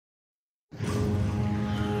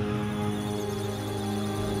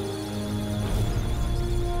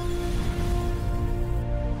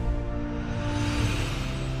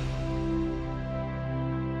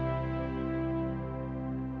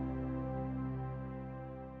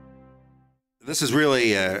This is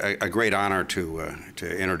really a great honor to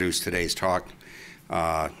introduce today's talk.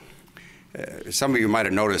 Some of you might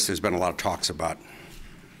have noticed there's been a lot of talks about,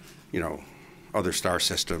 other star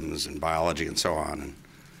systems and biology and so on. And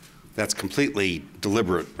that's completely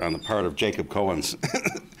deliberate on the part of Jacob Cohen's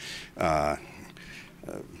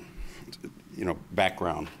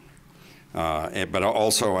background. But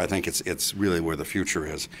also, I think it's really where the future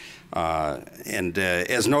is.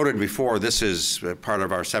 As noted before, this is part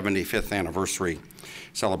of our 75th anniversary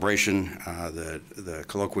celebration. The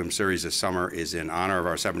Colloquium series this summer is in honor of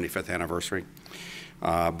our 75th anniversary.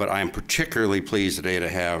 But I am particularly pleased today to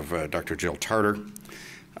have Dr. Jill Tarter.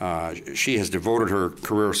 She has devoted her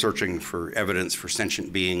career searching for evidence for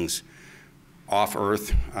sentient beings off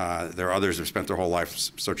Earth. There are others who have spent their whole life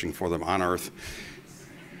searching for them on Earth.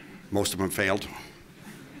 Most of them failed.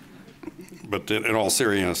 But in all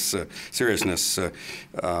seriousness,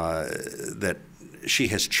 that she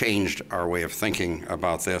has changed our way of thinking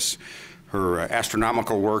about this. Her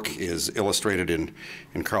astronomical work is illustrated in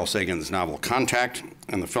Carl Sagan's novel Contact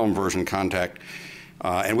and the film version Contact.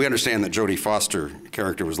 And we understand that Jodie Foster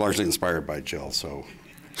character was largely inspired by Jill, so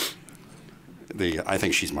I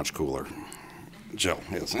think she's much cooler. Jill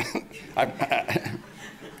is. Yeah,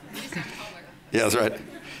 that's right.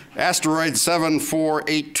 Asteroid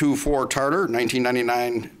 74824 Tarter,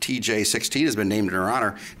 1999 TJ16 has been named in her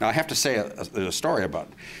honor. Now I have to say a story about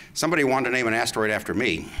it. Somebody wanted to name an asteroid after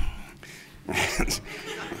me.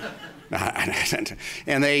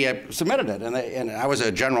 And they submitted it, and I was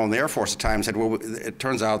a general in the Air Force at the time, and said, well, it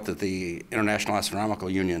turns out that the International Astronomical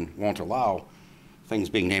Union won't allow things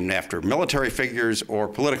being named after military figures or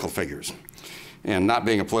political figures. And not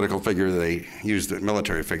being a political figure, they used the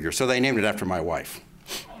military figure, so they named it after my wife.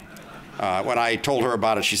 When I told her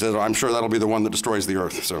about it, she said, oh, I'm sure that'll be the one that destroys the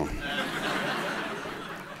Earth. So.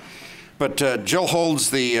 But Jill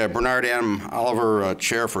holds the Bernard M. Oliver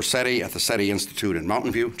Chair for SETI at the SETI Institute in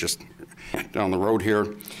Mountain View, just down the road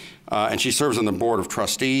here. And she serves on the Board of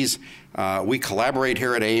Trustees. We collaborate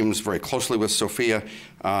here at Ames very closely with Sophia,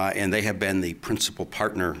 and they have been the principal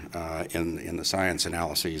partner in the science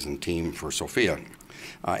analyses and team for Sophia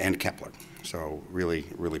and Kepler. So really,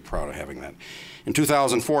 really proud of having that. In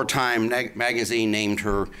 2004, Time magazine named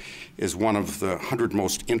her as one of the 100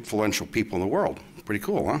 most influential people in the world. Pretty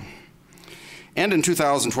cool, huh? And in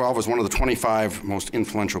 2012 was one of the 25 most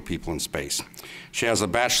influential people in space. She has a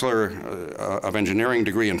Bachelor of Engineering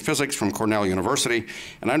degree in physics from Cornell University,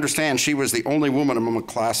 and I understand she was the only woman among a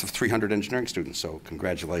class of 300 engineering students, so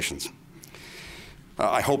congratulations.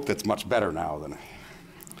 I hope that's much better now than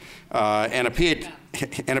and a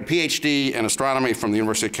PhD in astronomy from the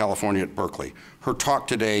University of California at Berkeley. Her talk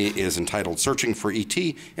today is entitled Searching for ET,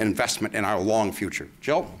 an Investment in Our Long Future.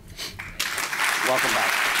 Jill, welcome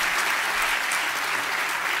back.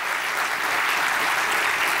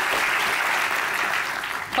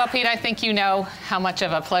 Well, Pete, I think you know how much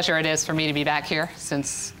of a pleasure it is for me to be back here,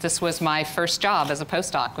 since this was my first job as a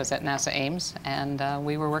postdoc, was at NASA Ames, and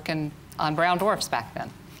we were working on brown dwarfs back then.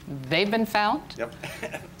 They've been found. Yep.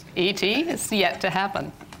 ET is yet to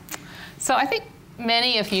happen. So I think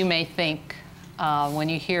many of you may think, when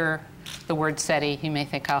you hear the word SETI, you may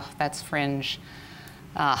think, oh, that's fringe.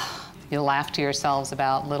 You'll laugh to yourselves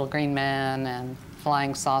about little green men and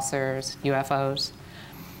flying saucers, UFOs.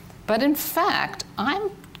 But in fact,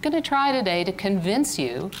 I'm going to try today to convince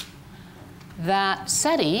you that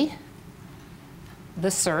SETI,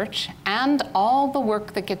 the search, and all the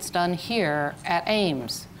work that gets done here at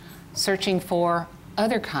Ames, searching for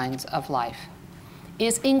other kinds of life,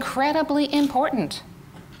 is incredibly important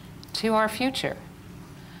to our future,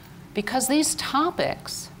 because these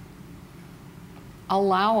topics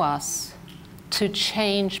allow us to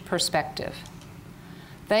change perspective.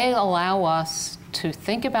 They allow us to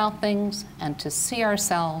think about things and to see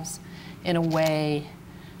ourselves in a way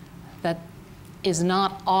that is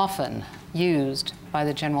not often used by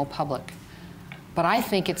the general public. But I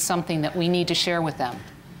think it's something that we need to share with them,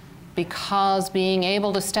 because being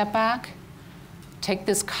able to step back, take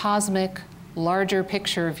this cosmic, larger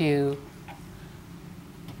picture view,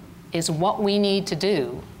 is what we need to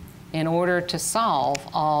do in order to solve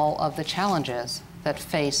all of the challenges that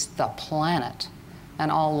face the planet and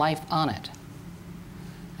all life on it.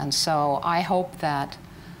 And so I hope that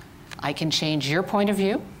I can change your point of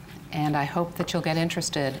view, and I hope that you'll get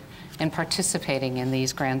interested in participating in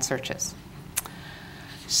these grand searches.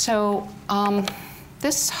 So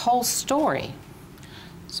this whole story,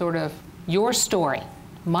 sort of your story,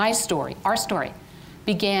 my story, our story,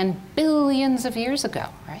 began billions of years ago,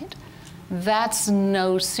 right? That's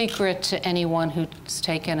no secret to anyone who's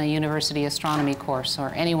taken a university astronomy course or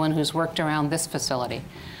anyone who's worked around this facility.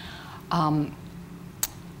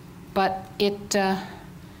 But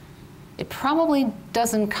it probably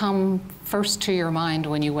doesn't come first to your mind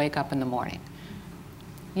when you wake up in the morning.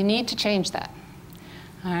 You need to change that.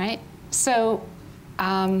 All right? So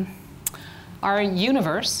our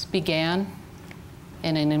universe began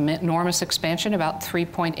in an enormous expansion about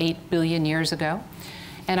 3.8 billion years ago.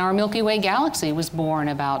 And our Milky Way galaxy was born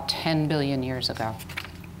about 10 billion years ago.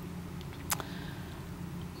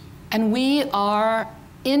 And we are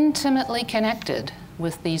intimately connected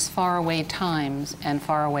with these faraway times and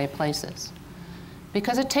faraway places,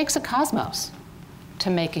 because it takes a cosmos to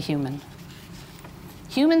make a human.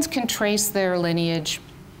 Humans can trace their lineage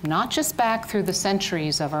not just back through the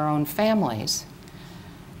centuries of our own families,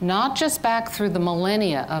 not just back through the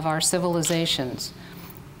millennia of our civilizations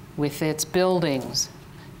with its buildings,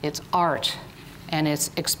 its art, and its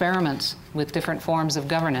experiments with different forms of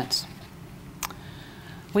governance.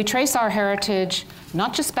 We trace our heritage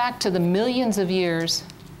not just back to the millions of years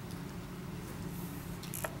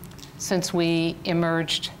since we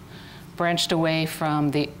emerged, branched away from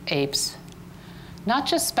the apes, not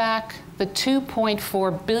just back the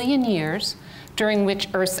 2.4 billion years during which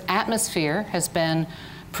Earth's atmosphere has been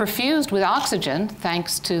perfused with oxygen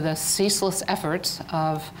thanks to the ceaseless efforts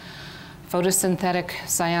of photosynthetic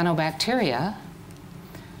cyanobacteria,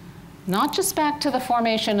 not just back to the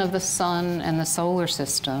formation of the sun and the solar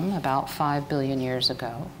system about 5 billion years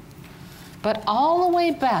ago, but all the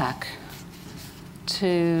way back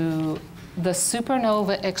to the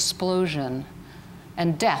supernova explosion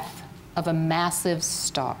and death of a massive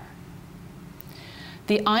star.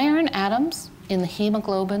 The iron atoms in the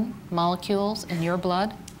hemoglobin molecules in your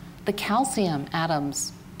blood, the calcium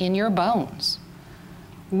atoms in your bones,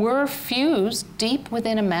 were fused deep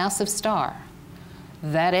within a massive star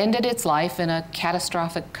that ended its life in a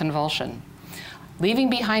catastrophic convulsion, leaving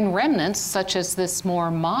behind remnants such as this more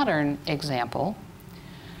modern example,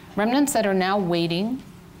 remnants that are now waiting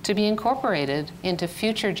to be incorporated into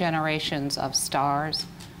future generations of stars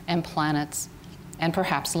and planets and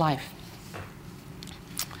perhaps life.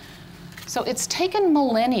 So it's taken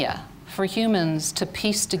millennia for humans to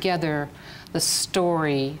piece together the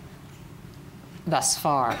story thus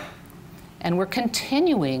far. And we're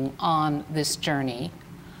continuing on this journey,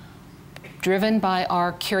 driven by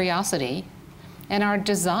our curiosity and our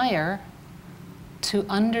desire to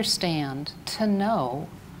understand, to know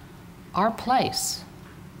our place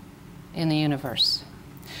in the universe.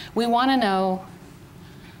 We want to know,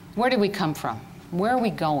 where did we come from? Where are we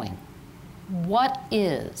going? What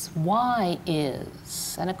is? Why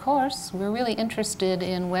is? And of course, we're really interested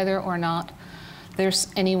in whether or not there's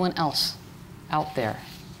anyone else out there.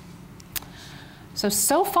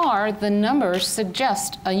 So far, the numbers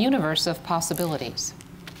suggest a universe of possibilities.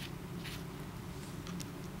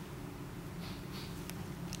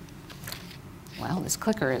 Well, this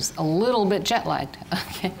clicker is a little bit jet-lagged.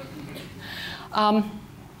 Okay.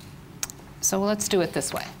 So let's do it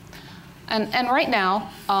this way. And right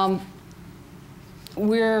now,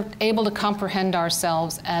 we're able to comprehend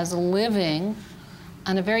ourselves as living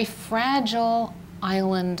on a very fragile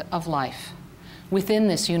island of life within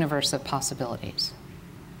this universe of possibilities.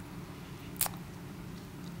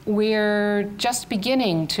 We're just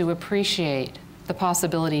beginning to appreciate the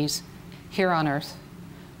possibilities here on Earth,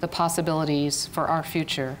 the possibilities for our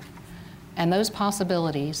future, and those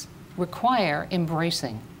possibilities require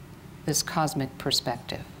embracing this cosmic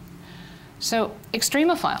perspective. So,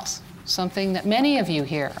 extremophiles, something that many of you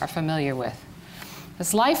here are familiar with.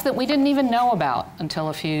 This life that we didn't even know about until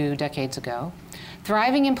a few decades ago,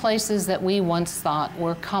 thriving in places that we once thought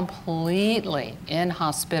were completely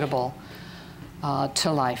inhospitable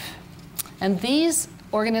to life. And these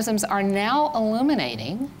organisms are now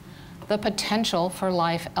illuminating the potential for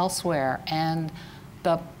life elsewhere and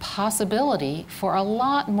the possibility for a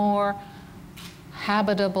lot more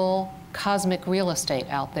habitable cosmic real estate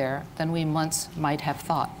out there than we once might have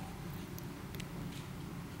thought.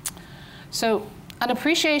 So, an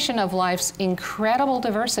appreciation of life's incredible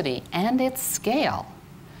diversity and its scale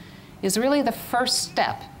is really the first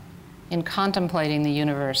step in contemplating the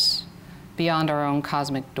universe beyond our own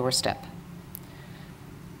cosmic doorstep.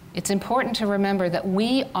 It's important to remember that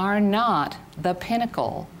we are not the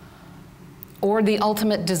pinnacle or the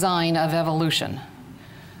ultimate design of evolution.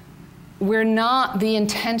 We're not the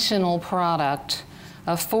intentional product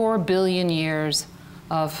of 4 billion years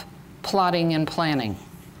of plotting and planning.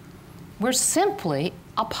 We're simply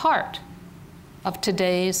a part of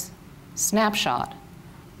today's snapshot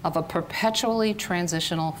of a perpetually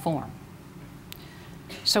transitional form.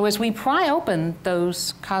 So as we pry open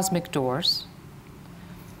those cosmic doors,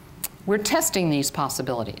 we're testing these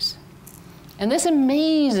possibilities. And this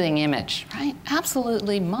amazing image, right,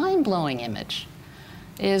 absolutely mind-blowing image,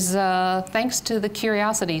 is thanks to the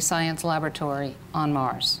Curiosity Science Laboratory on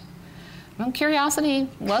Mars. Well, Curiosity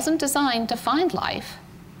wasn't designed to find life,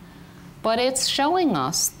 but it's showing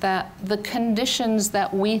us that the conditions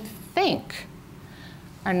that we think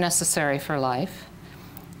are necessary for life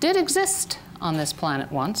did exist on this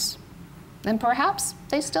planet once, and perhaps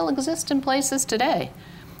they still exist in places today,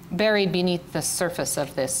 buried beneath the surface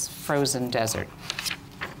of this frozen desert.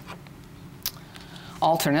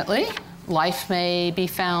 Alternately, life may be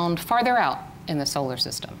found farther out in the solar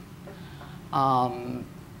system,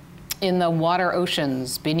 in the water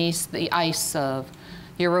oceans beneath the ice of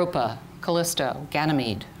Europa, Callisto,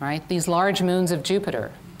 Ganymede, right? These large moons of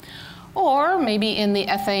Jupiter. Or maybe in the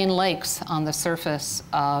ethane lakes on the surface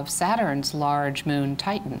of Saturn's large moon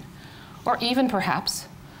Titan. Or even perhaps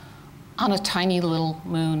on a tiny little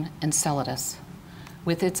moon Enceladus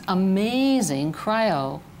with its amazing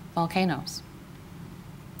cryovolcanoes.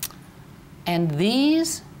 And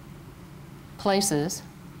these places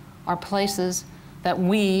are places that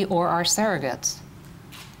we or our surrogates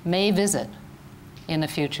may visit in the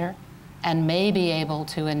future and may be able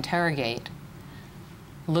to interrogate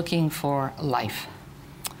looking for life.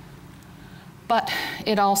 But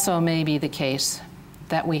it also may be the case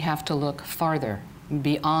that we have to look farther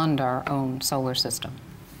beyond our own solar system.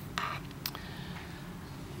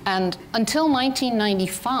 And until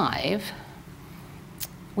 1995,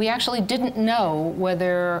 we actually didn't know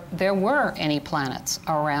whether there were any planets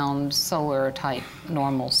around solar-type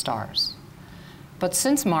normal stars. But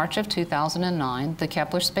since March of 2009, the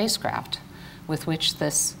Kepler spacecraft, with which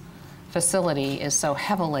this facility is so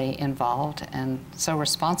heavily involved and so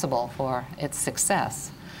responsible for its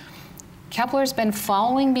success, Kepler's been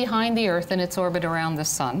following behind the Earth in its orbit around the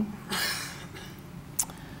Sun.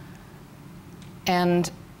 And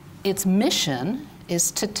its mission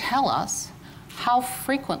is to tell us how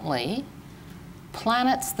frequently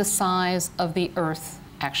planets the size of the Earth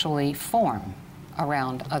actually form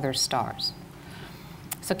around other stars.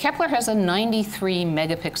 So Kepler has a 93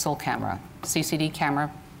 megapixel camera, CCD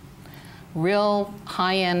camera, real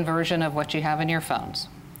high-end version of what you have in your phones.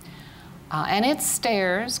 And it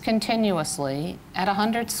stares continuously at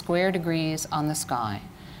 100 square degrees on the sky.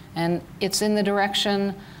 And it's in the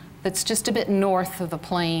direction that's just a bit north of the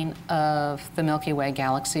plane of the Milky Way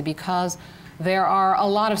galaxy because there are a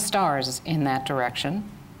lot of stars in that direction,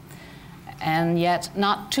 and yet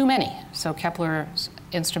not too many. So Kepler's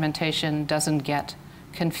instrumentation doesn't get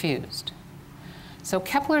confused. So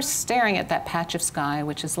Kepler's staring at that patch of sky,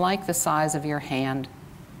 which is like the size of your hand,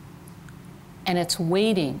 and it's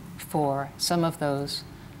waiting for some of those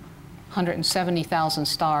 170,000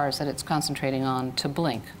 stars that it's concentrating on to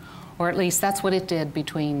blink. Or at least that's what it did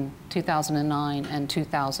between 2009 and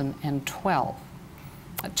 2012.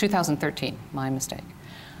 2013, my mistake.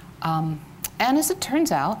 And as it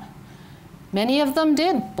turns out, many of them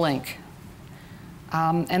did blink.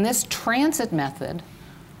 And this transit method,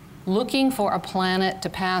 looking for a planet to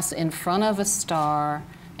pass in front of a star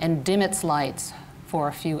and dim its lights for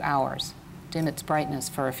a few hours, dim its brightness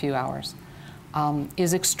for a few hours,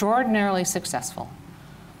 is extraordinarily successful.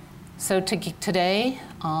 So today,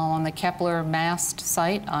 on the Kepler MAST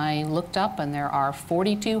site, I looked up and there are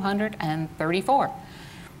 4,234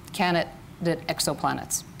 candidate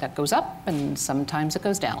exoplanets. That goes up and sometimes it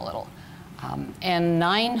goes down a little. And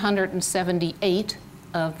 978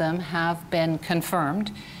 of them have been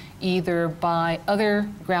confirmed either by other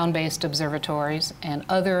ground-based observatories and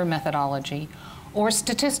other methodology or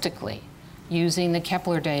statistically using the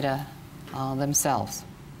Kepler data themselves.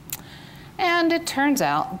 And it turns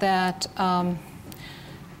out that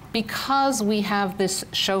because we have this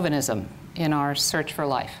chauvinism in our search for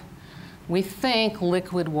life, we think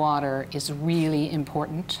liquid water is really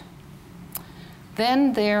important.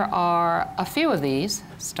 Then there are a few of these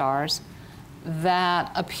stars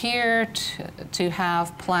that appear to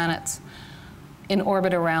have planets in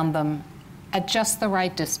orbit around them at just the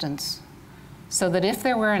right distance, so that if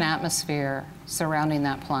there were an atmosphere surrounding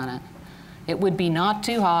that planet, it would be not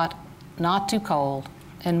too hot, not too cold,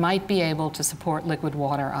 and might be able to support liquid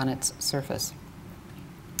water on its surface.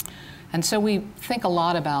 And so we think a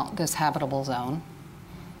lot about this habitable zone.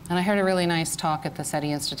 And I heard a really nice talk at the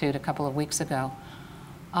SETI Institute a couple of weeks ago,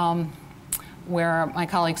 where my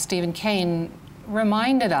colleague Stephen Kane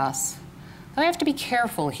reminded us that I have to be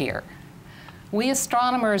careful here. We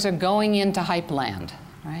astronomers are going into hype land,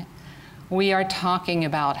 right? We are talking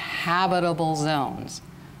about habitable zones,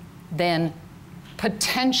 then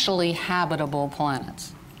potentially habitable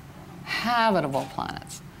planets. Habitable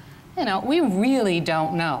planets. You know, we really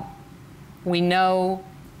don't know. We know,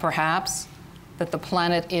 perhaps, that the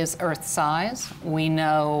planet is Earth size. We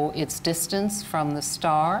know its distance from the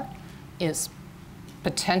star is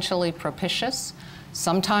potentially propitious.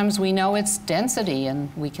 Sometimes we know its density,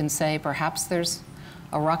 and we can say perhaps there's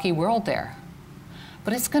a rocky world there.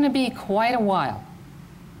 But it's going to be quite a while.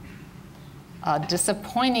 A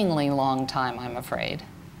disappointingly long time, I'm afraid,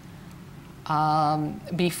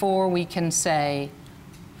 before we can say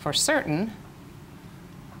for certain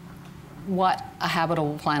what a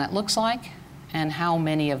habitable planet looks like and how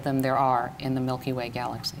many of them there are in the Milky Way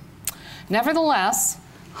galaxy. Nevertheless,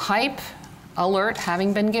 hype alert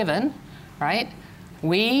having been given, right,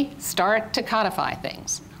 we start to codify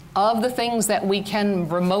things. Of the things that we can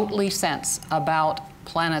remotely sense about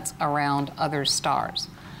planets around other stars,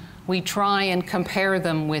 we try and compare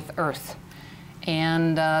them with Earth.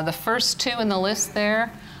 And the first two in the list there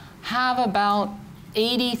have about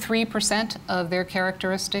 83% of their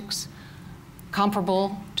characteristics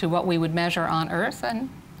comparable to what we would measure on Earth, and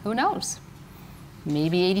who knows?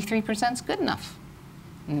 Maybe 83% is good enough.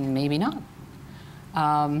 Maybe not.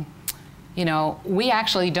 You know, we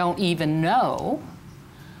actually don't even know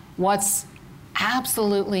what's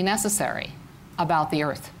absolutely necessary about the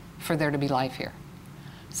Earth for there to be life here.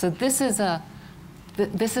 So this is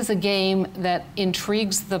a game that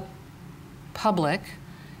intrigues the public,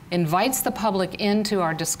 invites the public into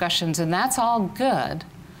our discussions, and that's all good,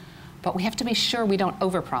 but we have to be sure we don't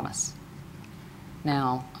overpromise.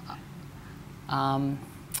 Now,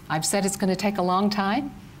 I've said it's going to take a long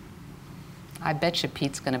time. I bet you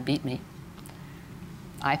Pete's going to beat me.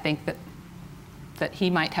 I think that he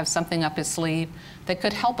might have something up his sleeve that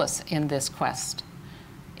could help us in this quest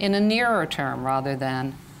in a nearer term rather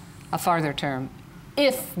than a farther term,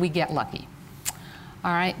 if we get lucky.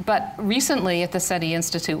 All right, but recently at the SETI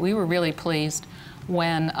Institute, we were really pleased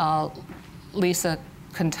when Lisa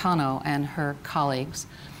Quintano and her colleagues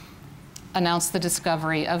announced the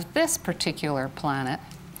discovery of this particular planet,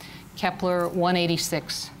 Kepler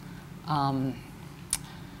 186,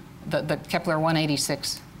 the Kepler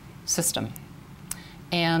 186 system.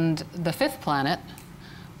 And the fifth planet,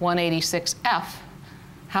 186F,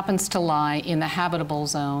 happens to lie in the habitable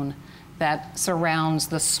zone that surrounds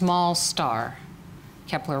the small star,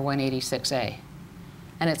 Kepler 186a.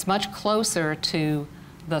 And it's much closer to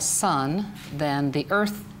the sun than the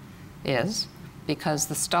Earth is, because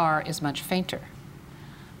the star is much fainter.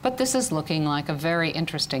 But this is looking like a very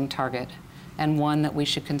interesting target and one that we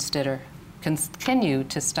should continue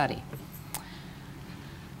to study.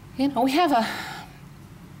 You know, we have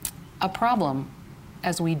a problem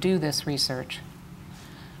as we do this research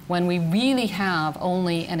when we really have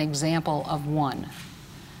only an example of one.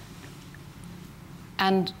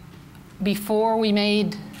 And before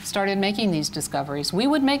we started making these discoveries, we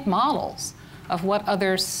would make models of what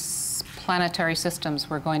other planetary systems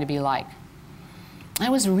were going to be like. And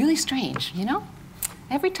it was really strange, you know?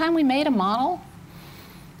 Every time we made a model,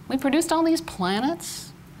 we produced all these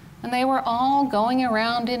planets, and they were all going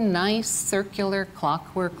around in nice circular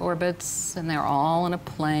clockwork orbits, and they were all in a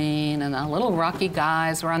plane, and the little rocky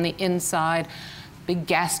guys were on the inside, big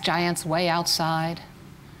gas giants way outside,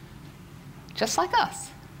 just like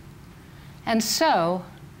us. And so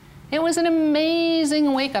it was an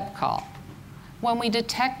amazing wake-up call when we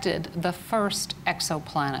detected the first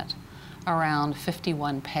exoplanet around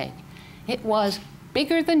 51 Peg. It was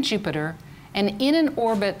bigger than Jupiter and in an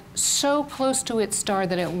orbit so close to its star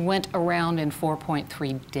that it went around in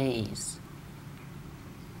 4.3 days.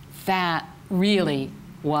 That really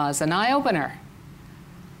was an eye-opener.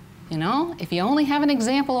 You know, if you only have an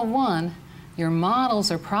example of one, your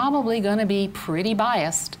models are probably going to be pretty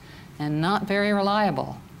biased and not very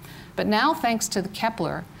reliable. But now, thanks to the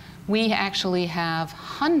Kepler, we actually have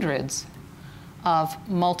hundreds of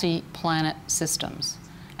multi-planet systems.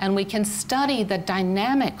 And we can study the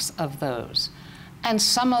dynamics of those. And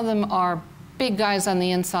some of them are big guys on the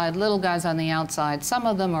inside, little guys on the outside. Some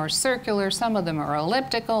of them are circular, some of them are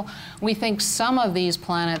elliptical. We think some of these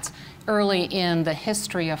planets early in the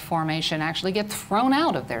history of formation actually get thrown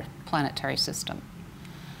out of their planetary system.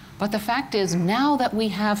 But the fact is, now that we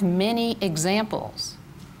have many examples,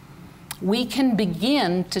 we can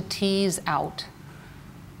begin to tease out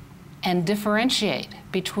and differentiate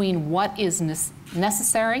between what is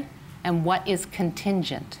necessary and what is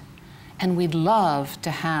contingent. And we'd love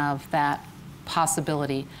to have that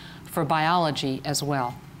possibility for biology as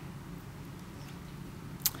well.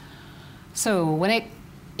 So when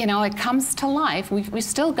it comes to life, we've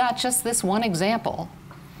still got just this one example.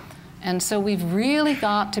 And so we've really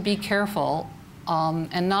got to be careful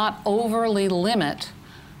and not overly limit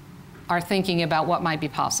our thinking about what might be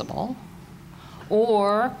possible,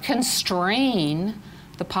 or constrain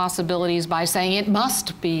the possibilities by saying it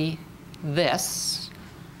must be this.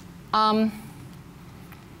 We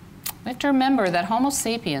have to remember that Homo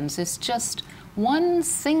sapiens is just one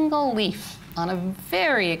single leaf on a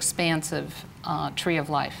very expansive tree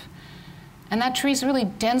of life. And that tree is really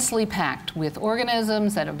densely packed with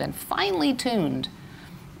organisms that have been finely tuned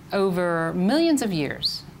over millions of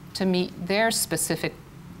years to meet their specific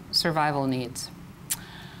survival needs.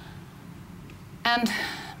 And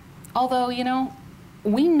although, you know,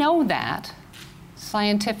 we know that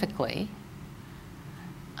scientifically,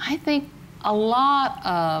 I think a lot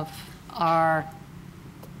of our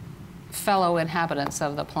fellow inhabitants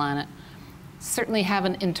of the planet certainly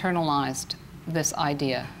haven't internalized this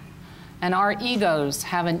idea. And our egos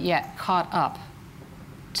haven't yet caught up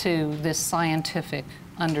to this scientific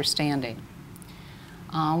understanding.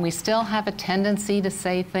 We still have a tendency to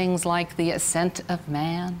say things like the ascent of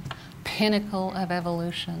man, pinnacle of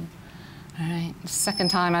evolution. All right, the second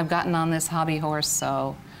time I've gotten on this hobby horse,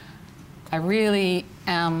 so I really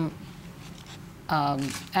am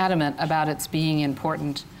adamant about its being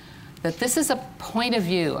important, that this is a point of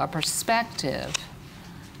view, a perspective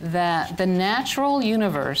that the natural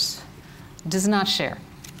universe does not share.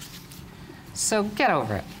 So get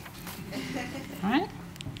over it. All right?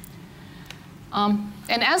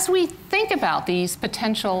 And as we think about these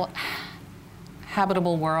potential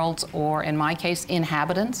habitable worlds, or in my case,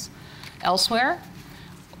 inhabitants elsewhere,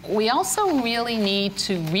 we also really need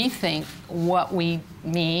to rethink what we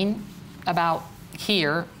mean about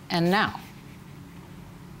here and now.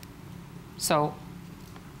 So,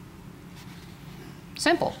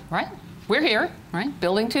 simple, right? We're here, right?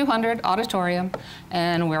 Building 200, auditorium,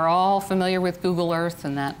 and we're all familiar with Google Earth,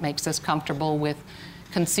 and that makes us comfortable with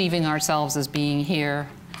conceiving ourselves as being here.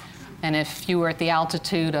 And if you were at the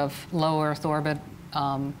altitude of low Earth orbit,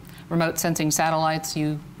 remote sensing satellites,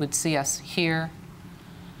 you would see us here.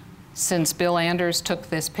 Since Bill Anders took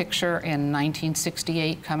this picture in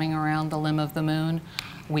 1968 coming around the limb of the moon,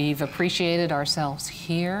 we've appreciated ourselves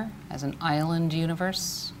here as an island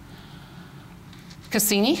universe.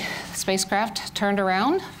 Cassini, the spacecraft, turned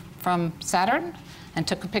around from Saturn and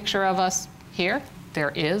took a picture of us here.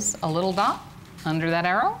 There is a little dot under that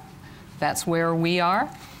arrow. That's where we are.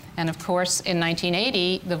 And of course, in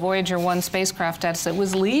 1980, the Voyager 1 spacecraft, as it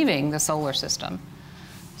was leaving the solar system,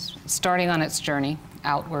 starting on its journey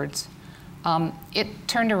outwards, it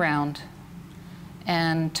turned around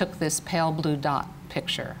and took this pale blue dot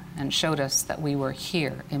picture and showed us that we were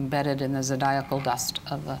here, embedded in the zodiacal dust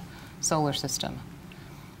of the solar system.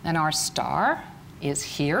 And our star is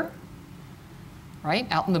here, right,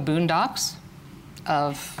 out in the boondocks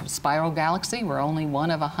of Spiral Galaxy. We're only one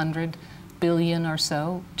of 100 billion or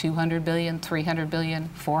so, 200 billion, 300 billion,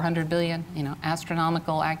 400 billion, you know,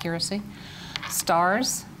 astronomical accuracy.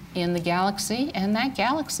 Stars in the galaxy, and that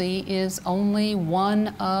galaxy is only one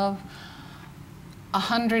of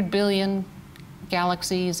 100 billion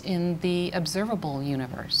galaxies in the observable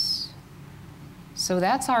universe. So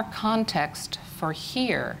that's our context for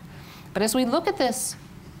here. But as we look at this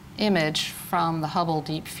image from the Hubble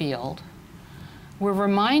Deep Field, we're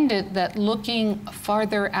reminded that looking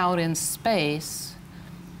farther out in space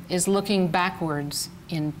is looking backwards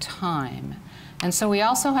in time. And so we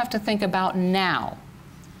also have to think about now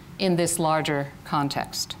in this larger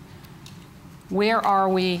context. Where are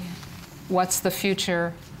we? What's the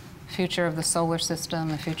future? Future of the solar system,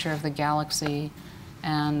 the future of the galaxy,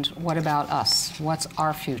 and what about us? What's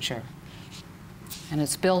our future? And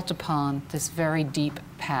it's built upon this very deep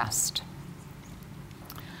past.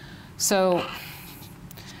 So,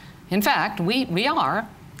 in fact, we are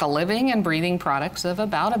the living and breathing products of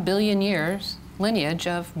about 1 billion years lineage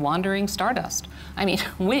of wandering stardust. I mean,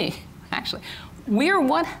 we're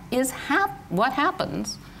what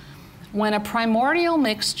happens when a primordial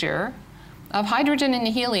mixture of hydrogen and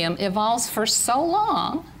helium evolves for so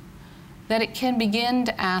long that it can begin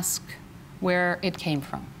to ask where it came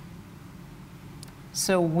from.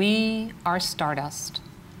 So we are stardust,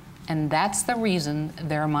 and that's the reason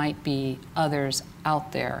there might be others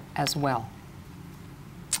out there as well.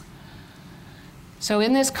 So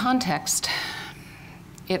in this context,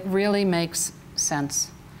 it really makes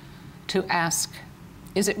sense to ask,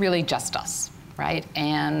 is it really just us, right?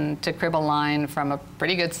 And to crib a line from a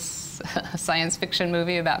pretty good science fiction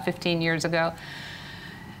movie about 15 years ago,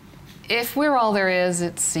 if we're all there is,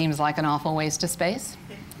 it seems like an awful waste of space.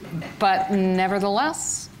 But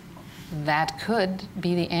nevertheless, that could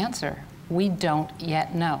be the answer. We don't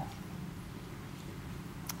yet know.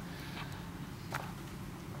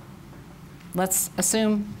 Let's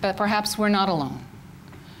assume that perhaps we're not alone.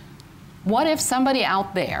 What if somebody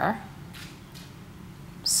out there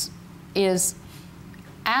is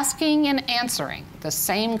asking and answering the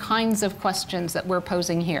same kinds of questions that we're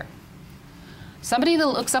posing here. Somebody that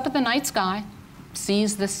looks up at the night sky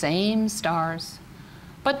sees the same stars,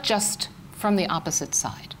 but just from the opposite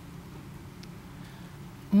side.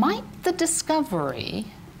 Might the discovery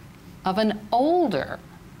of an older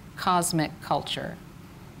cosmic culture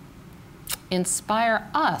inspire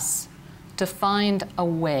us to find a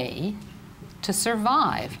way to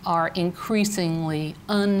survive our increasingly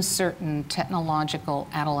uncertain technological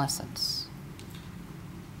adolescence?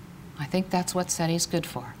 I think that's what SETI's good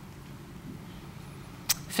for.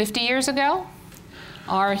 50 years ago,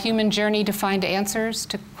 our human journey to find answers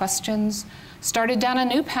to questions started down a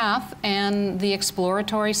new path, and the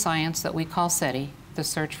exploratory science that we call SETI, the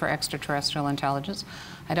search for extraterrestrial intelligence.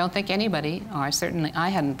 I don't think anybody, or I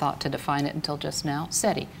hadn't thought to define it until just now,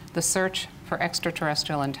 SETI, the search for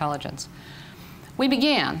extraterrestrial intelligence. We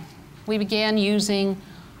began using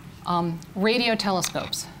radio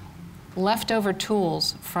telescopes, leftover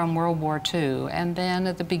tools from World War II, and then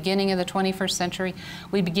at the beginning of the 21st century,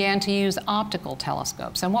 we began to use optical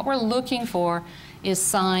telescopes. And what we're looking for is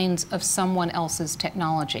signs of someone else's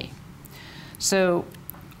technology. So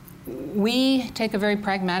we take a very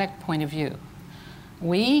pragmatic point of view.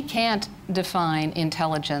 We can't define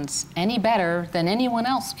intelligence any better than anyone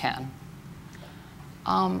else can.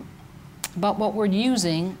 But what we're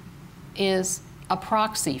using is a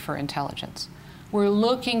proxy for intelligence. We're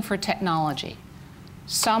looking for technology,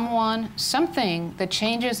 something that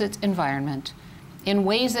changes its environment in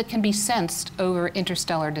ways that can be sensed over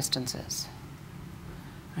interstellar distances,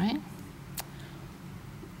 right?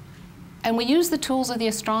 And we use the tools of the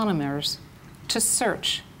astronomers to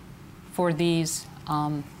search for these,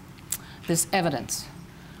 this evidence.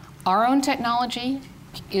 Our own technology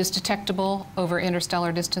is detectable over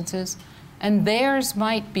interstellar distances, and theirs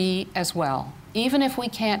might be as well, even if we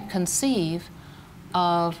can't conceive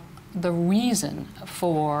of the reason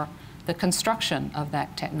for the construction of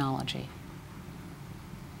that technology.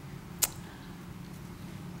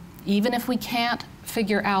 Even if we can't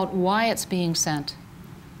figure out why it's being sent,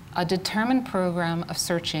 a determined program of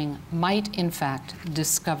searching might, in fact,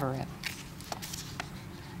 discover it.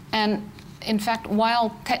 And in fact,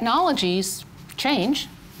 while technologies change,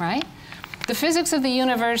 right, the physics of the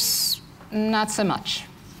universe, not so much,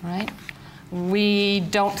 right? We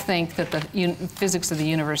don't think that the physics of the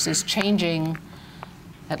universe is changing,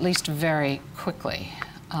 at least very quickly.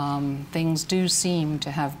 Things do seem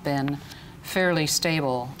to have been fairly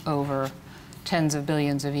stable over tens of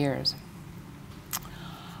billions of years.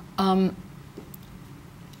 But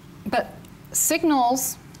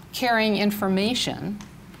signals carrying information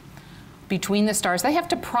between the stars, they have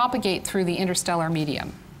to propagate through the interstellar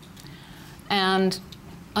medium. And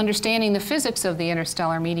understanding the physics of the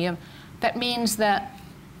interstellar medium, that means that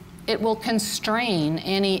it will constrain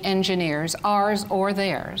any engineers, ours or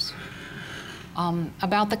theirs,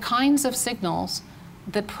 about the kinds of signals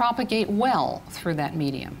that propagate well through that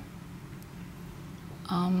medium.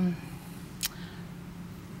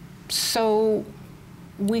 So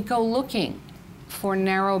we go looking for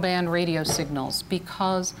narrowband radio signals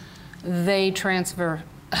because they travel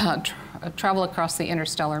across the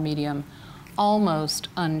interstellar medium almost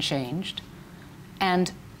unchanged,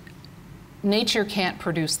 and nature can't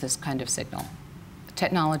produce this kind of signal.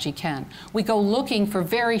 Technology can. We go looking for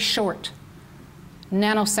very short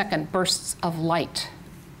nanosecond bursts of light,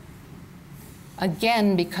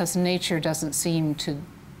 again because nature doesn't seem to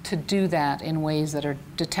do that in ways that are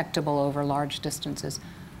detectable over large distances,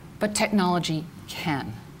 but technology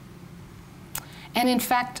can. And in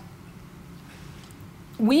fact,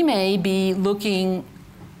 we may be looking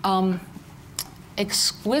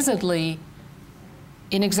exquisitely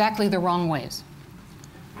in exactly the wrong ways.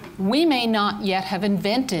 We may not yet have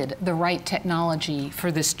invented the right technology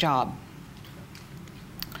for this job.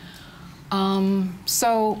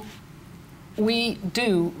 So we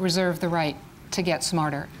do reserve the right to get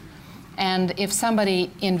smarter. And if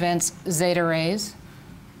somebody invents zeta rays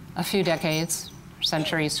a few decades,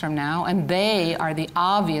 centuries from now, and they are the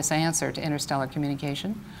obvious answer to interstellar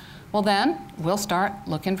communication, well then, we'll start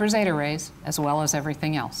looking for zeta rays as well as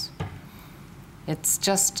everything else. It's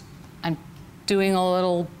just, I'm doing a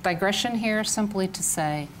little digression here simply to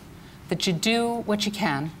say that you do what you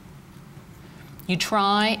can. You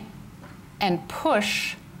try and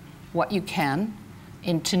push what you can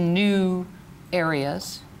into new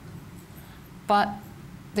areas, but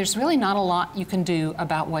there's really not a lot you can do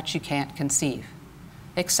about what you can't conceive,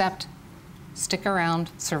 except stick around,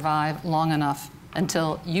 survive long enough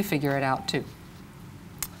until you figure it out too.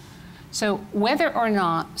 So whether or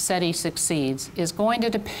not SETI succeeds is going to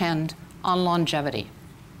depend on longevity.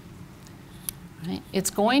 Right? It's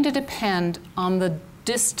going to depend on the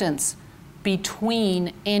distance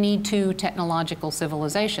between any two technological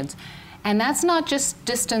civilizations. And that's not just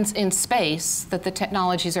distance in space, that the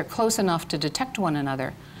technologies are close enough to detect one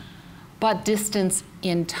another, but distance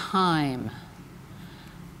in time.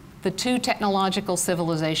 The two technological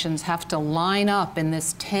civilizations have to line up in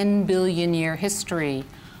this 10 billion year history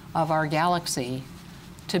of our galaxy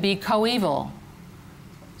to be coeval,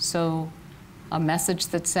 so a message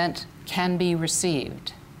that's sent can be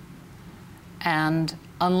received. And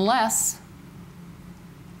unless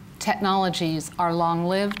technologies are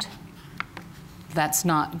long-lived, that's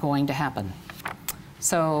not going to happen.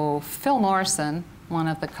 So Phil Morrison, one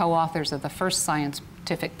of the co-authors of the first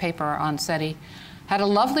scientific paper on SETI, had a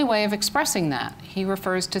lovely way of expressing that. He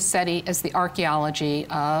refers to SETI as the archaeology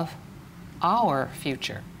of our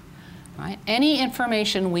future. Right? Any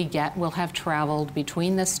information we get will have traveled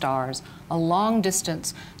between the stars a long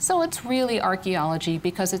distance, so it's really archaeology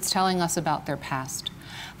because it's telling us about their past.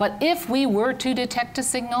 But if we were to detect a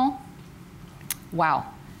signal, wow,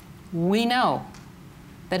 we know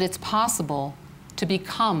that it's possible to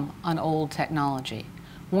become an old technology.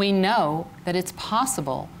 We know that it's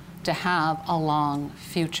possible to have a long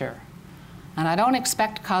future. And I don't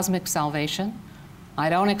expect cosmic salvation. I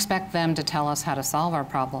don't expect them to tell us how to solve our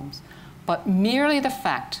problems. But merely the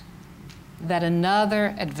fact that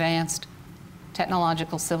another advanced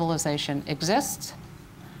technological civilization exists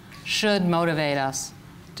should motivate us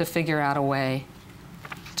to figure out a way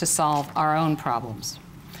to solve our own problems.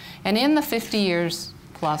 And in the 50 years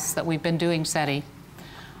plus that we've been doing SETI,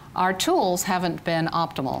 our tools haven't been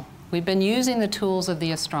optimal. We've been using the tools of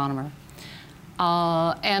the astronomer.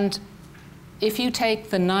 And if you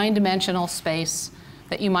take the 9-dimensional space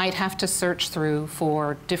that you might have to search through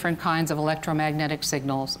for different kinds of electromagnetic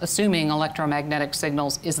signals, assuming electromagnetic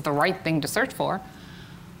signals is the right thing to search for,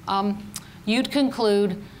 you'd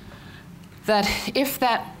conclude that if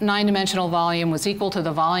that 9-dimensional volume was equal to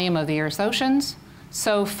the volume of the Earth's oceans,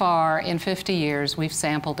 so far in 50 years we've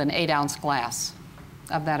sampled an 8-ounce glass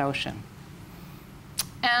of that ocean.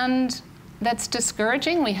 And that's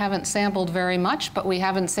discouraging. We haven't sampled very much, but we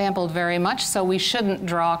haven't sampled very much, so we shouldn't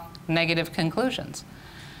draw negative conclusions.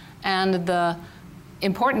 And the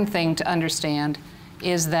important thing to understand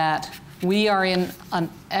is that we are in an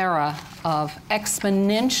era of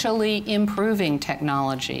exponentially improving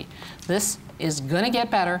technology. This is going to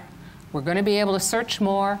get better. We're going to be able to search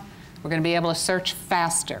more. We're going to be able to search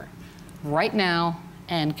faster right now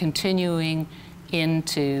and continuing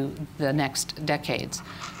into the next decades.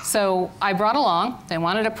 So I brought along, they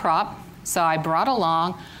wanted a prop, so I brought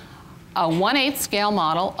along a 1/8 scale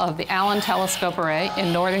model of the Allen Telescope Array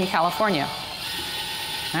in Northern California.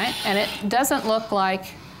 Right? And it doesn't look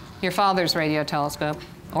like your father's radio telescope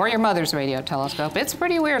or your mother's radio telescope. It's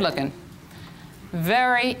pretty weird looking.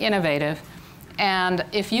 Very innovative. And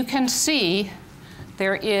if you can see,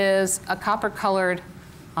 there is a copper-colored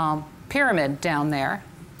pyramid down there.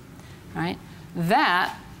 Right?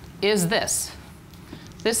 That is this.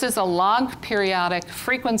 This is a log periodic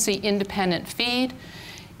frequency-independent feed.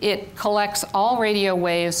 It collects all radio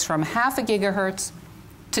waves from 0.5 gigahertz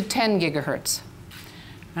to 10 gigahertz.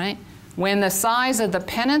 Right? When the size of the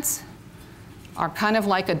pennants are kind of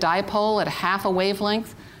like a dipole at 1/2 a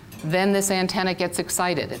wavelength, then this antenna gets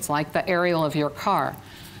excited. It's like the aerial of your car.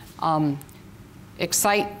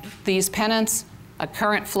 Excite these pennants, a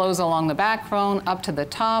current flows along the backbone up to the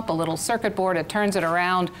top, a little circuit board, it turns it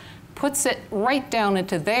around, puts it right down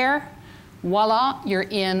into there. Voila, you're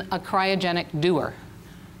in a cryogenic dewar.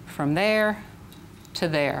 From there to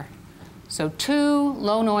there. So 2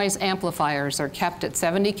 low noise amplifiers are kept at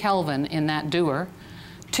 70 Kelvin in that dewar.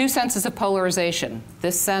 2 senses of polarization,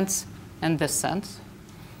 this sense and this sense.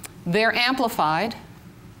 They're amplified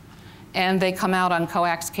and they come out on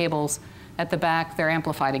coax cables at the back. They're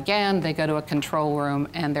amplified again, they go to a control room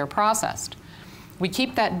and they're processed. We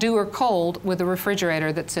keep that dewar cold with a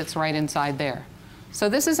refrigerator that sits right inside there. So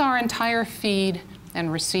this is our entire feed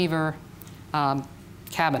and receiver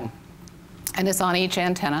cabin. And it's on each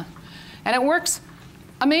antenna. And it works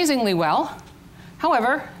amazingly well.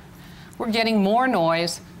 However, we're getting more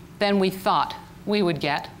noise than we thought we would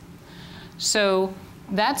get. So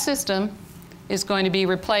that system is going to be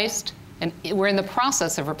replaced, and we're in the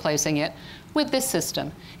process of replacing it with this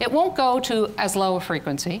system. It won't go to as low a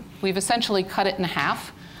frequency. We've essentially cut it in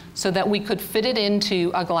half so that we could fit it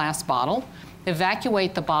into a glass bottle,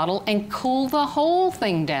 evacuate the bottle, and cool the whole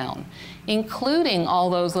thing down, including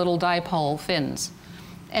all those little dipole fins.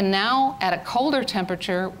 And now, at a colder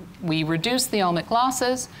temperature, we reduce the ohmic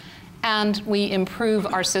losses, and we improve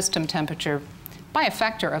our system temperature by a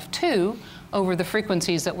factor of 2, over the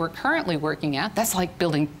frequencies that we're currently working at. That's like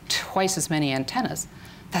building twice as many antennas.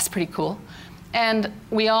 That's pretty cool. And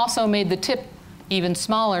we also made the tip even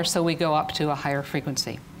smaller, so we go up to a higher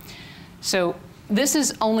frequency. So this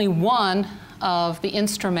is only one of the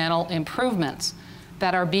instrumental improvements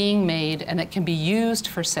that are being made and that can be used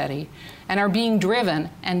for SETI and are being driven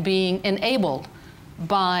and being enabled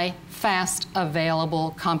by fast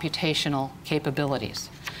available computational capabilities.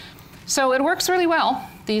 So it works really well,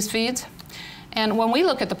 these feeds. And when we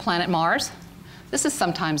look at the planet Mars, this is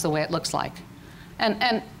sometimes the way it looks like.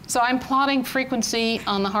 And so I'm plotting frequency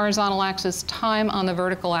on the horizontal axis, time on the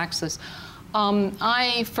vertical axis.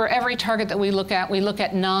 For every target that we look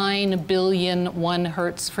at 9 billion 1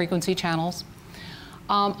 hertz frequency channels.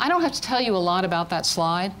 I don't have to tell you a lot about that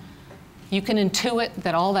slide. You can intuit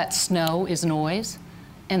that all that snow is noise,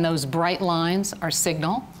 and those bright lines are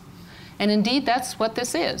signal. And indeed, that's what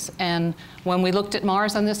this is. And when we looked at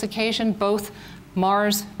Mars on this occasion, both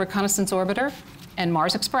Mars Reconnaissance Orbiter and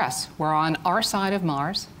Mars Express were on our side of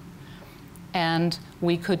Mars, and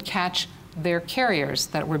we could catch their carriers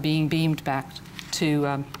that were being beamed back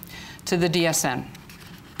to the DSN.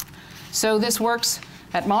 So this works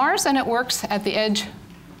at Mars, and it works at the edge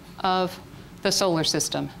of the solar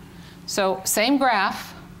system. So same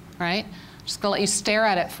graph, right? Just gonna let you stare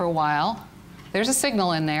at it for a while. There's a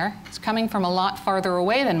signal in there. It's coming from a lot farther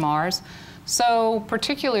away than Mars. So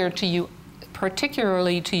particularly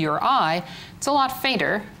to your eye, it's a lot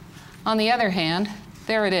fainter. On the other hand,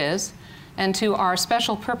 there it is. And to our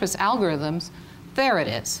special purpose algorithms, there it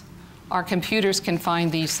is. Our computers can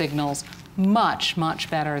find these signals much, much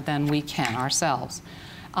better than we can ourselves.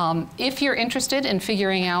 If you're interested in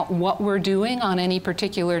figuring out what we're doing on any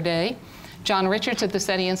particular day, John Richards at the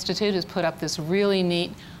SETI Institute has put up this really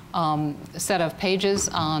neat set of pages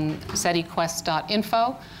on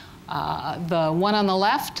setiquest.info. The one on the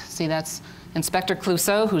left, see, that's Inspector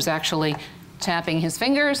Clouseau, who's actually tapping his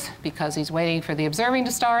fingers because he's waiting for the observing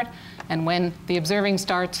to start. And when the observing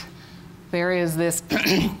starts, there is this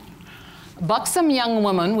buxom young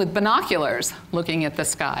woman with binoculars looking at the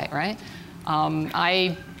sky, right?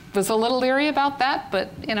 I was a little leery about that, but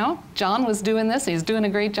you know, John was doing this, he's doing a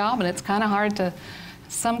great job, and it's kind of hard to,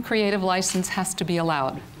 some creative license has to be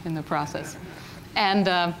allowed in the process.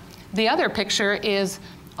 And the other picture is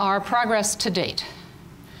our progress to date.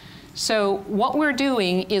 So what we're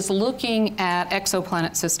doing is looking at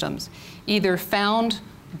exoplanet systems, either found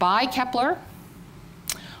by Kepler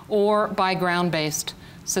or by ground-based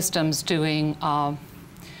systems doing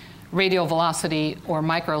radial velocity or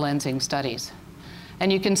microlensing studies.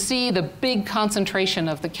 And you can see the big concentration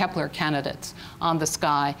of the Kepler candidates on the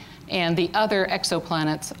sky, and the other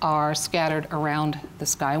exoplanets are scattered around the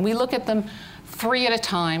sky. And we look at them 3 at a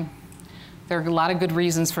time. There are a lot of good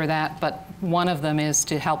reasons for that, but one of them is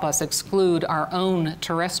to help us exclude our own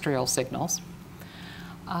terrestrial signals.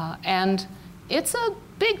 And it's a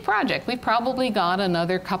big project. We've probably got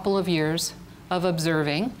another couple of years of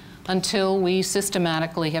observing until we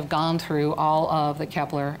systematically have gone through all of the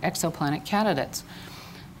Kepler exoplanet candidates.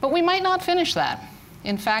 But we might not finish that.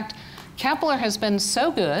 In fact, Kepler has been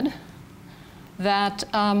so good that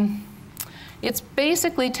it's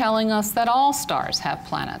basically telling us that all stars have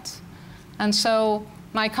planets. And so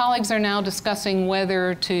my colleagues are now discussing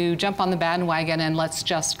whether to jump on the bandwagon and let's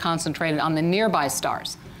just concentrate on the nearby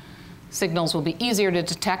stars. Signals will be easier to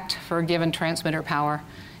detect for a given transmitter power.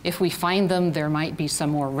 If we find them, there might be some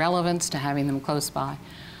more relevance to having them close by.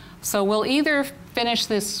 So we'll either finish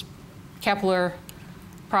this Kepler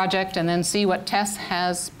project and then see what TESS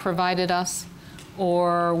has provided us,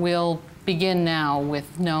 or we'll begin now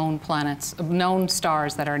with known planets, known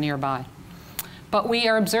stars that are nearby. But we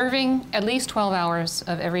are observing at least 12 hours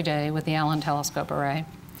of every day with the Allen Telescope Array.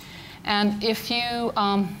 And if you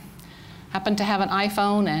happen to have an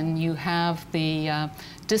iPhone and you have the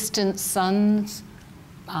distant suns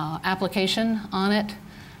application on it,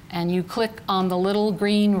 and you click on the little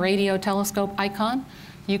green radio telescope icon,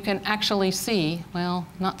 you can actually see, well,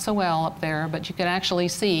 not so well up there, but you can actually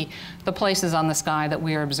see the places on the sky that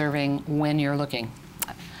we are observing when you're looking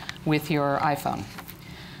with your iPhone.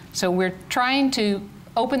 So we're trying to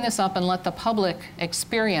open this up and let the public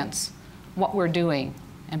experience what we're doing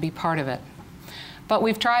and be part of it. But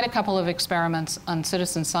we've tried a couple of experiments on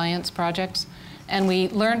citizen science projects, and we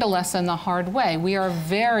learned a lesson the hard way. We are a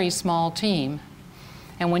very small team,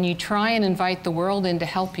 and when you try and invite the world in to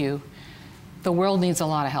help you, the world needs a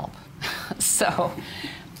lot of help. So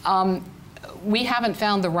we haven't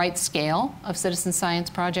found the right scale of citizen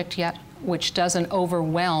science project yet, which doesn't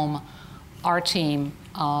overwhelm our team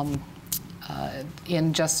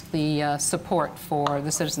in just the support for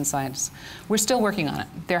the citizen scientists. We're still working on it.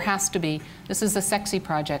 There has to be, this is a sexy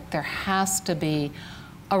project, there has to be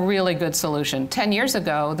a really good solution. 10 years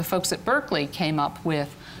ago, the folks at Berkeley came up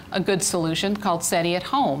with a good solution called SETI at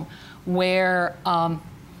Home, where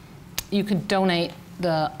you could donate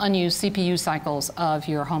the unused CPU cycles of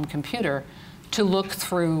your home computer to look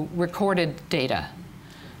through recorded data.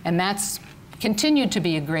 And that's continued to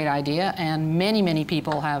be a great idea, and many, many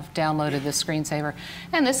people have downloaded this screensaver.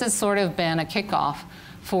 And this has sort of been a kickoff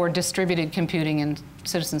for distributed computing and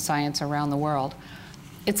citizen science around the world.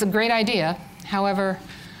 It's a great idea. However,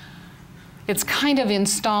 it's kind of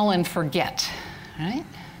install and forget, right?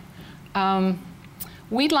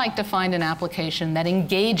 We'd like to find an application that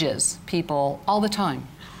engages people all the time,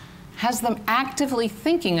 has them actively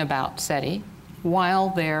thinking about SETI while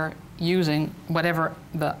they're using whatever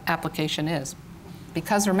the application is.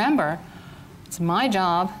 Because remember, it's my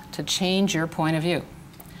job to change your point of view.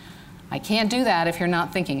 I can't do that if you're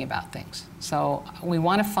not thinking about things. So we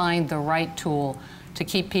want to find the right tool to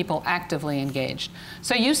keep people actively engaged.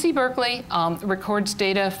 So UC Berkeley records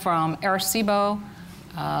data from Arecibo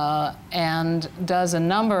and does a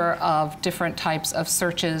number of different types of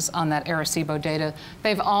searches on that Arecibo data.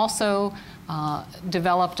 They've also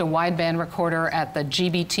developed a wideband recorder at the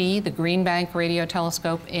GBT, the Green Bank Radio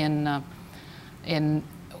Telescope in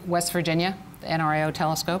West Virginia, the NRAO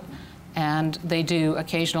telescope, and they do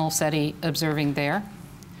occasional SETI observing there.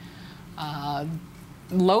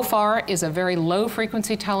 LOFAR is a very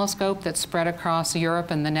low-frequency telescope that's spread across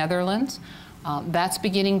Europe and the Netherlands. That's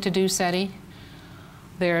beginning to do SETI.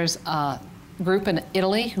 There's a group in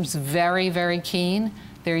Italy who's very, very keen.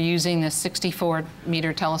 They're using the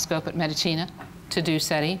 64-meter telescope at Medicina to do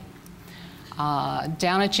SETI.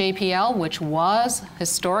 Down at JPL, which was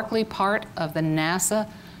historically part of the NASA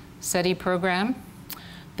SETI program,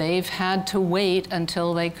 they've had to wait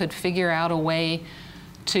until they could figure out a way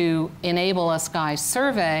to enable a sky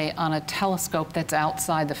survey on a telescope that's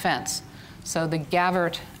outside the fence. So the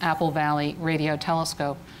Gavert Apple Valley Radio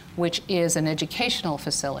Telescope, which is an educational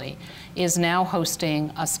facility, is now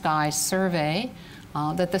hosting a sky survey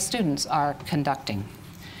that the students are conducting.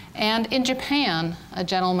 And in Japan, a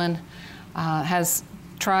gentleman has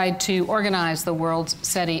tried to organize the world's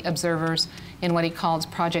SETI observers in what he calls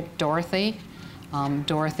Project Dorothy.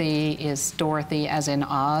 Dorothy is Dorothy as in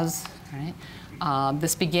Oz, right?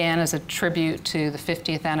 This began as a tribute to the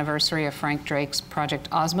 50th anniversary of Frank Drake's Project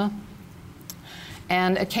Ozma.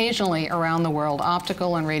 And occasionally around the world,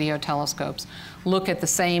 optical and radio telescopes look at the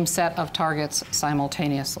same set of targets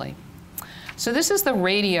simultaneously. So this is the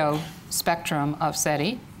radio spectrum of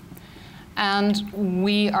SETI. And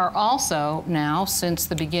we are also now, since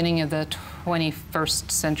the beginning of the 21st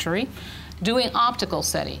century, doing optical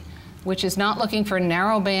SETI, which is not looking for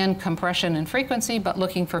narrowband compression and frequency, but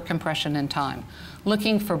looking for compression in time,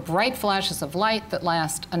 looking for bright flashes of light that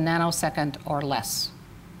last a nanosecond or less.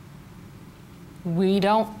 We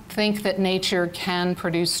don't think that nature can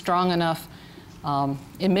produce strong enough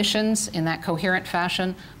emissions in that coherent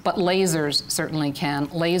fashion, but lasers certainly can.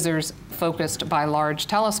 Lasers focused by large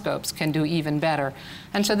telescopes can do even better.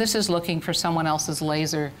 And so this is looking for someone else's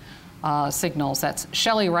laser signals. That's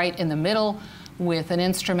Shelley Wright in the middle with an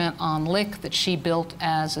instrument on Lick that she built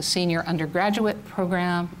as a senior undergraduate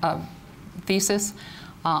program thesis.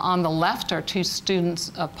 On the left are two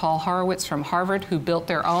students of Paul Horowitz from Harvard who built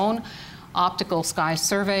their own optical sky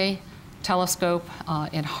survey telescope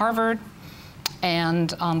in Harvard.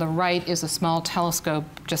 And on the right is a small telescope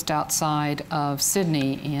just outside of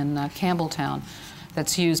Sydney in Campbelltown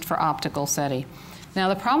that's used for optical SETI. Now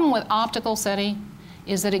the problem with optical SETI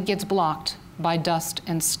is that it gets blocked by dust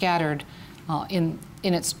and scattered in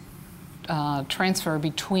its transfer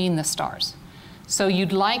between the stars. So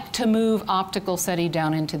you'd like to move optical SETI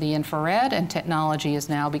down into the infrared, and technology is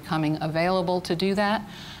now becoming available to do that.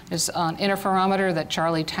 There's an interferometer that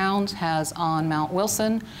Charlie Towns has on Mount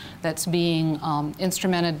Wilson that's being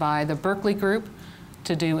instrumented by the Berkeley group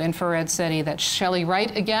to do infrared SETI. That's Shelley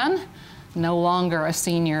Wright again, no longer a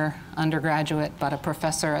senior undergraduate, but a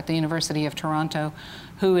professor at the University of Toronto,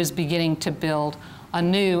 who is beginning to build a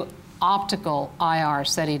new optical IR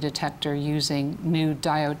SETI detector using new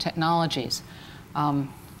diode technologies. And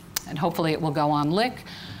hopefully it will go on Lick.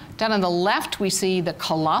 Down on the left, we see the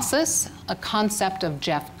Colossus, a concept of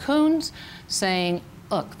Jeff Koons, saying,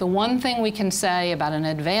 look, the one thing we can say about an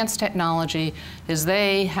advanced technology is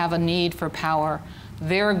they have a need for power.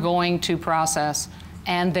 They're going to process,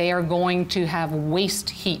 and they are going to have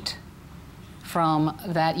waste heat from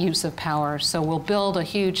that use of power. So we'll build a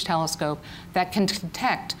huge telescope that can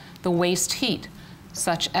detect the waste heat,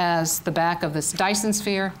 such as the back of this Dyson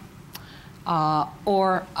sphere,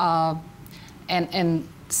 and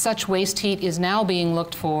such waste heat is now being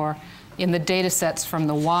looked for in the data sets from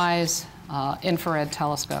the WISE infrared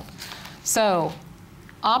telescope. So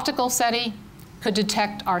optical SETI could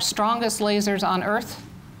detect our strongest lasers on Earth,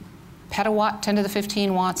 petawatt, 10 to the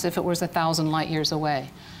 15 watts if it was 1,000 light years away.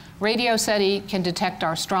 Radio SETI can detect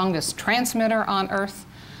our strongest transmitter on Earth,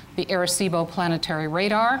 the Arecibo planetary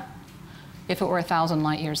radar, if it were 1,000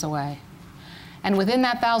 light years away. And within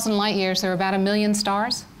that 1,000 light years, there are about 1 million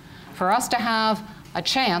stars. For us to have a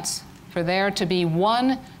chance for there to be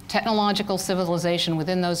one technological civilization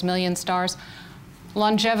within those 1 million stars,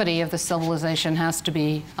 longevity of the civilization has to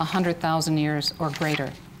be 100,000 years or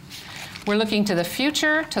greater. We're looking to the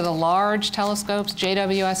future, to the large telescopes,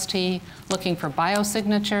 JWST, looking for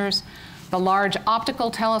biosignatures, the large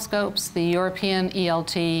optical telescopes, the European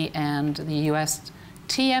ELT and the US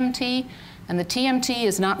TMT. And the TMT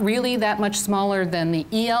is not really that much smaller than the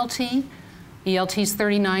ELT. ELT is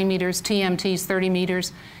 39 meters, TMT is 30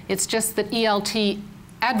 meters. It's just that ELT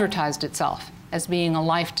advertised itself as being a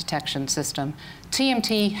life detection system.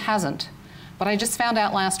 TMT hasn't. But I just found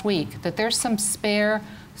out last week that there's some spare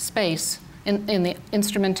space in the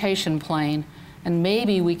instrumentation plane, and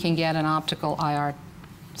maybe we can get an optical IR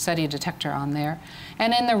SETI detector on there.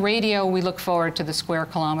 And in the radio, we look forward to the Square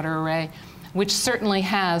Kilometer Array, which certainly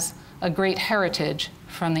has a great heritage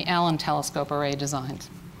from the Allen telescope array designs.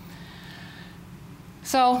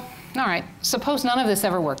 So, all right, suppose none of this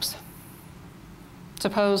ever works.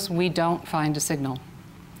 Suppose we don't find a signal.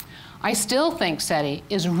 I still think SETI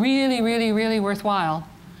is really, really, really worthwhile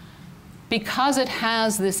because it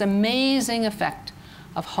has this amazing effect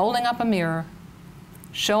of holding up a mirror,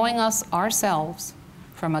 showing us ourselves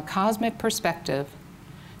from a cosmic perspective.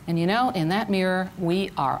 And you know, in that mirror, we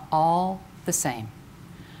are all the same.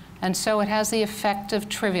 And so it has the effect of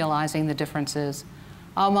trivializing the differences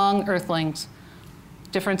among Earthlings,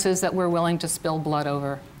 differences that we're willing to spill blood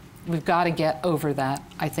over. We've got to get over that.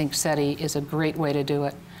 I think SETI is a great way to do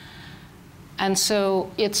it. And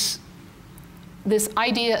so it's this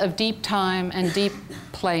idea of deep time and deep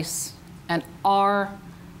place and our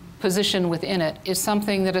position within it is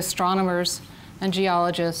something that astronomers and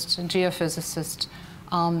geologists and geophysicists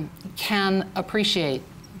can appreciate.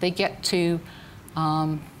 They get to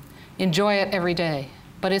enjoy it every day.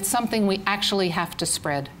 But it's something we actually have to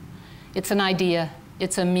spread. It's an idea.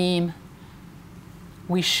 It's a meme.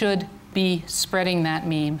 We should be spreading that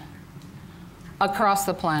meme across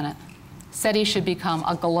the planet. SETI should become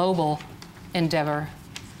a global endeavor.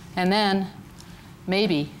 And then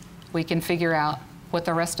maybe we can figure out what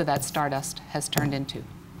the rest of that stardust has turned into.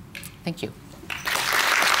 Thank you.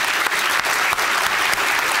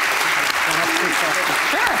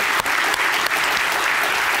 Sure.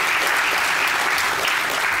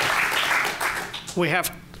 We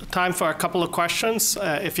have time for a couple of questions.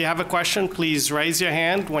 If you have a question, please raise your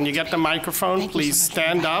hand. When you get the microphone, please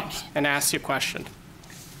stand up and ask your question.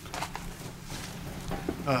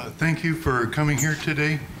 Thank you for coming here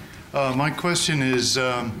today. My question is,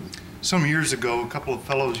 some years ago, a couple of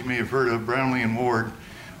fellows you may have heard of, Brownlee and Ward,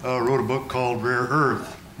 wrote a book called Rare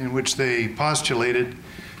Earth, in which they postulated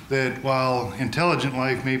that while intelligent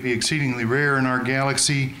life may be exceedingly rare in our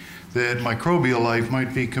galaxy, that microbial life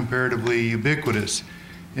might be comparatively ubiquitous.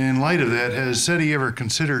 In light of that, has SETI ever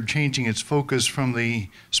considered changing its focus from the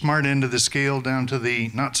smart end of the scale down to the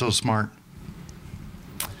not so smart?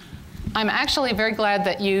 I'm actually very glad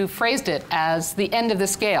that you phrased it as the end of the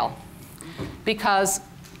scale, because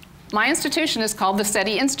my institution is called the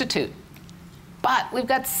SETI Institute. But we've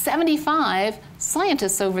got 75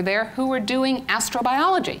 scientists over there who are doing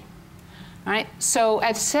astrobiology. Right? So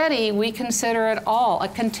at SETI, we consider it all a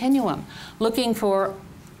continuum, looking for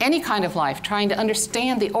any kind of life, trying to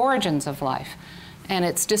understand the origins of life and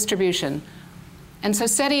its distribution. And so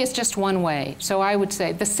SETI is just one way. So I would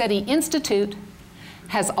say the SETI Institute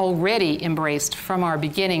has already embraced, from our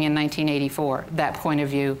beginning in 1984, that point of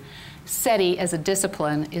view. SETI as a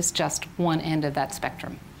discipline is just one end of that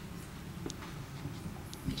spectrum.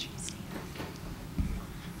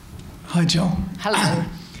 Hi, Jill. Hello.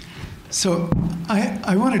 So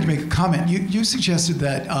I wanted to make a comment. You suggested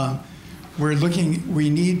that we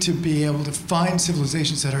need to be able to find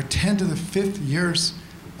civilizations that are 10 to the 5th years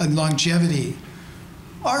in longevity.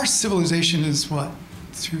 Our civilization is what,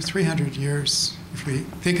 300 years, if we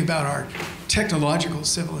think about our technological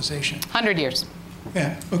civilization. 100 years.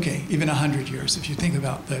 Yeah, okay, even 100 years if you think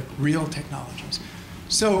about the real technologies.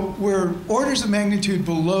 So we're orders of magnitude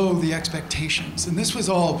below the expectations, and this was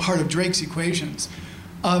all part of Drake's equations.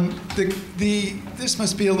 This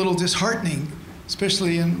must be a little disheartening,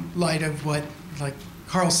 especially in light of what, like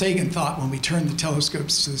Carl Sagan thought when we turned the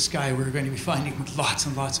telescopes to the sky, we were going to be finding lots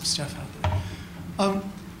and lots of stuff out there.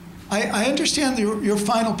 I understand your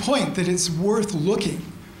final point that it's worth looking,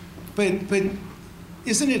 but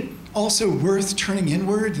isn't it also worth turning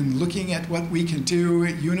inward and looking at what we can do,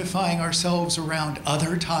 unifying ourselves around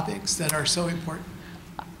other topics that are so important?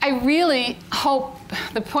 I really hope,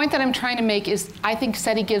 the point that I'm trying to make is I think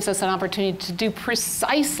SETI gives us an opportunity to do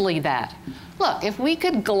precisely that. Look, if we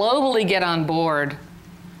could globally get on board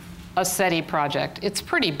a SETI project, it's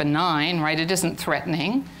pretty benign, right? It isn't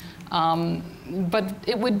threatening. But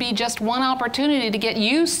it would be just one opportunity to get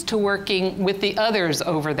used to working with the others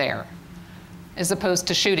over there, as opposed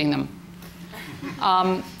to shooting them.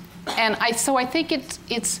 So I think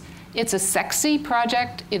it's a sexy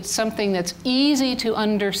project. It's something that's easy to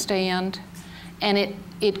understand, and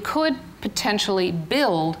it could potentially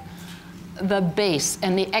build the base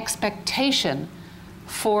and the expectation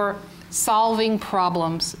for solving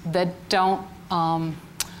problems that don't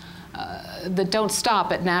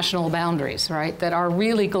stop at national boundaries, right? That are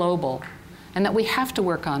really global, and that we have to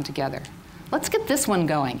work on together. Let's get this one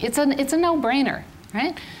going. It's a no-brainer,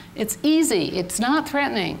 right? It's easy. It's not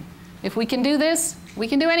threatening. If we can do this, we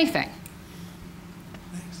can do anything.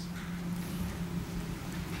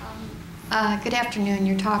 Good afternoon.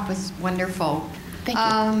 Your talk was wonderful. Thank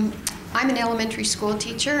you. I'm an elementary school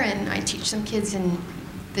teacher, and I teach some kids in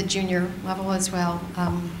the junior level as well.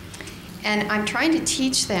 And I'm trying to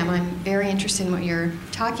teach them, I'm very interested in what you're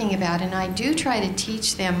talking about, and I do try to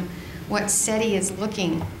teach them what SETI is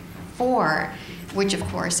looking for, which of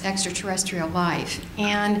course, extraterrestrial life.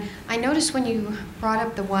 And I noticed when you brought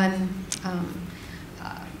up the one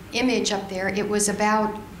image up there, it was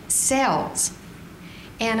about cells.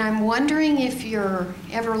 And I'm wondering if you're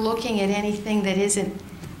ever looking at anything that isn't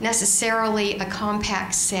necessarily a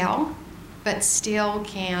compact cell, but still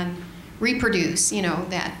can reproduce, you know,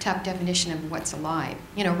 that tough definition of what's alive.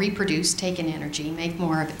 You know, reproduce, take in energy, make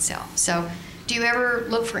more of itself. So do you ever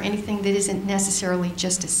look for anything that isn't necessarily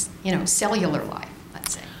just a, you know, cellular life,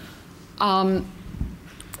 let's say?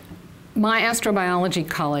 My astrobiology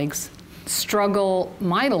colleagues struggle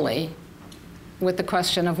mightily with the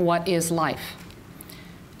question of what is life.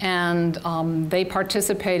 And they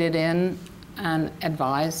participated in and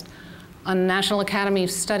advised a National Academy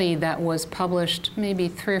study that was published maybe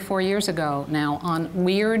 3 or 4 years ago now on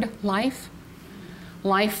weird life.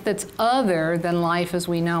 Life that's other than life as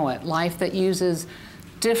we know it. Life that uses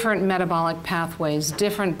different metabolic pathways,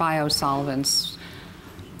 different biosolvents.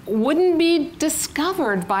 Wouldn't be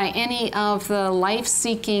discovered by any of the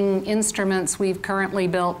life-seeking instruments we've currently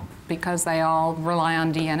built because they all rely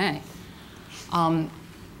on DNA.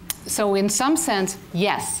 So in some sense,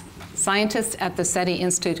 yes, scientists at the SETI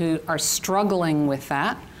Institute are struggling with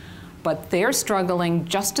that, but they're struggling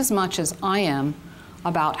just as much as I am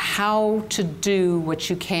about how to do what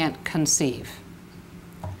you can't conceive.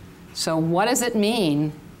 So what does it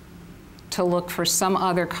mean to look for some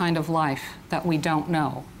other kind of life that we don't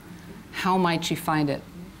know? How might you find it?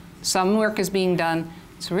 Some work is being done.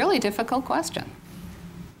 It's a really difficult question.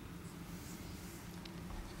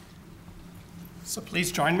 So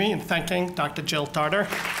please join me in thanking Dr. Jill Tarter.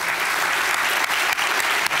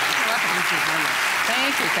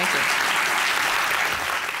 Thank you, thank you.